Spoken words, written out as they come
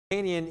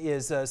Tarkanian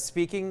is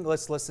speaking.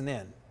 Let's listen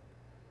in.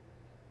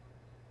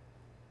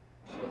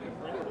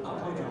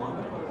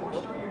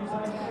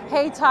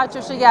 Hey,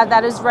 Trisha, yeah,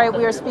 that is right.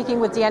 We are speaking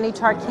with Danny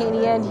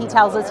Tarkanian. He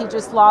tells us he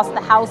just lost the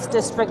House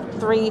District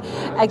 3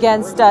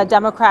 against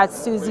Democrat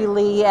Susie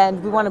Lee,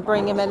 and we want to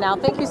bring him in now.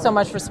 Thank you so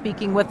much for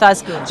speaking with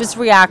us. Just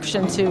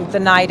reaction to the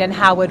night and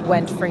how it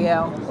went for you.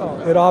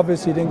 Well, it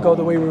obviously didn't go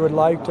the way we would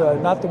like,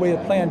 not the way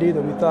it planned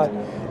either. We thought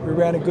we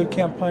ran a good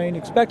campaign,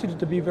 expected it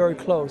to be very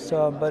close,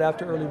 but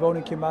after early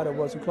voting came out, it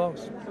wasn't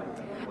close.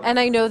 And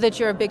I know that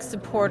you're a big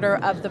supporter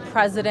of the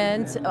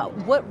president.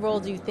 What role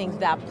do you think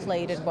that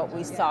played in what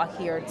we saw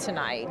here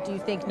tonight? Do you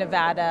think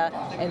Nevada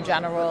in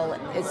general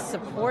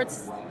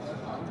supports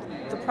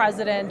the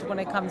president when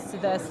it comes to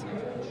this?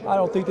 I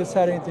don't think this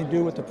had anything to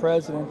do with the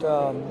president.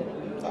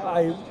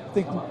 I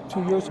think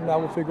 2 years from now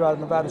we'll figure out if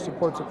Nevada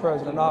supports the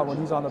president or not when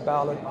he's on the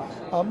ballot.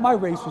 My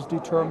race was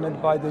determined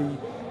by the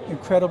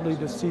incredibly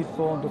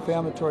deceitful and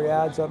defamatory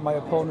ads that my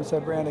opponents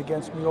had ran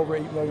against me, over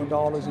 $8 million in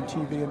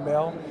TV and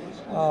mail.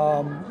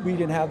 We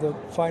didn't have the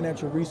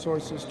financial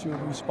resources to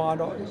respond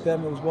to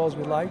them as well as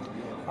we liked.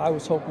 I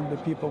was hoping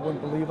that people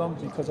wouldn't believe them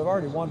because I've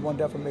already won one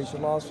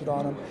defamation lawsuit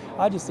on them.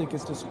 I just think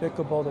it's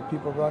despicable that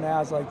people run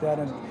ads like that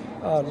and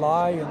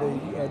lie,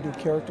 and they do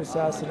character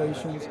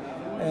assassinations.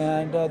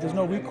 And there's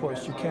no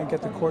recourse. You can't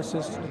get the court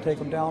system to take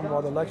them down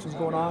while the election's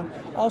going on.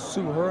 I'll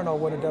sue her and I'll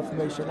win a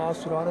defamation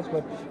lawsuit on it,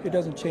 but it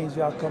doesn't change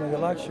the outcome of the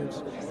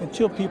elections.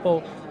 Until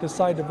people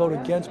decide to vote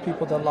against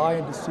people that lie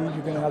and deceive,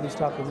 you're going to have these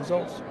type of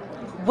results.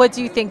 What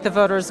do you think the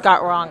voters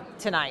got wrong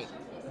tonight,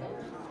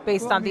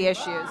 based on the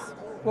issues?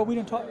 Well, we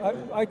didn't talk.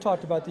 I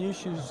talked about the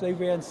issues. They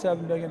ran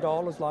 $7 million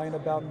lying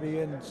about me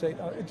and saying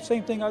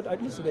same thing. I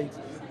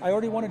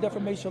already won a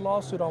defamation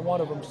lawsuit on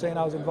one of them, saying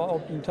I was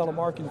involved in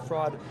telemarketing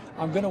fraud.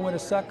 I'm going to win a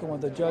second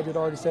one. The judge had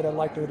already said I'd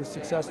like to have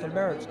success in the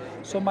merits.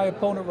 So my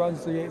opponent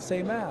runs the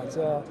same ads.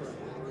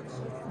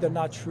 They're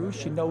not true.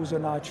 She knows they're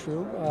not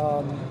true.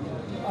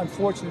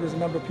 Unfortunately, there's a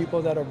number of people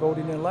that are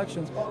voting in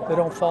elections that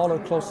don't follow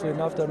closely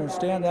enough to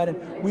understand that,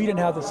 and we didn't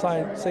have the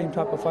same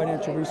type of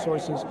financial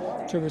resources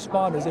to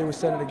respond as they were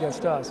sending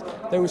against us.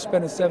 They were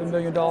spending $7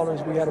 million.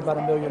 We had about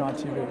 $1 million on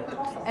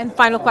TV. And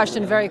final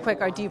question, very quick,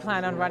 do you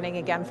plan on running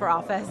again for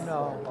office?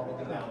 No.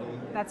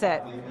 That's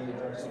it?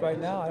 Right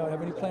now, I don't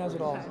have any plans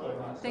at all.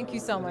 Thank you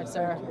so much,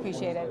 sir.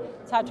 Appreciate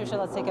it. Trisha,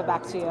 let's take it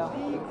back to you.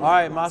 All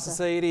right, Masa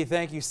Saidi,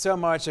 thank you so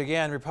much.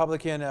 Again,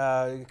 Republican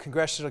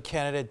congressional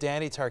candidate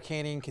Danny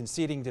Tarkanian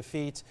conceding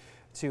defeat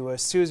to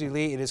Susie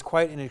Lee. It is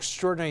quite an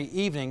extraordinary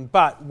evening,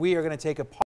 but we are going to take a pause.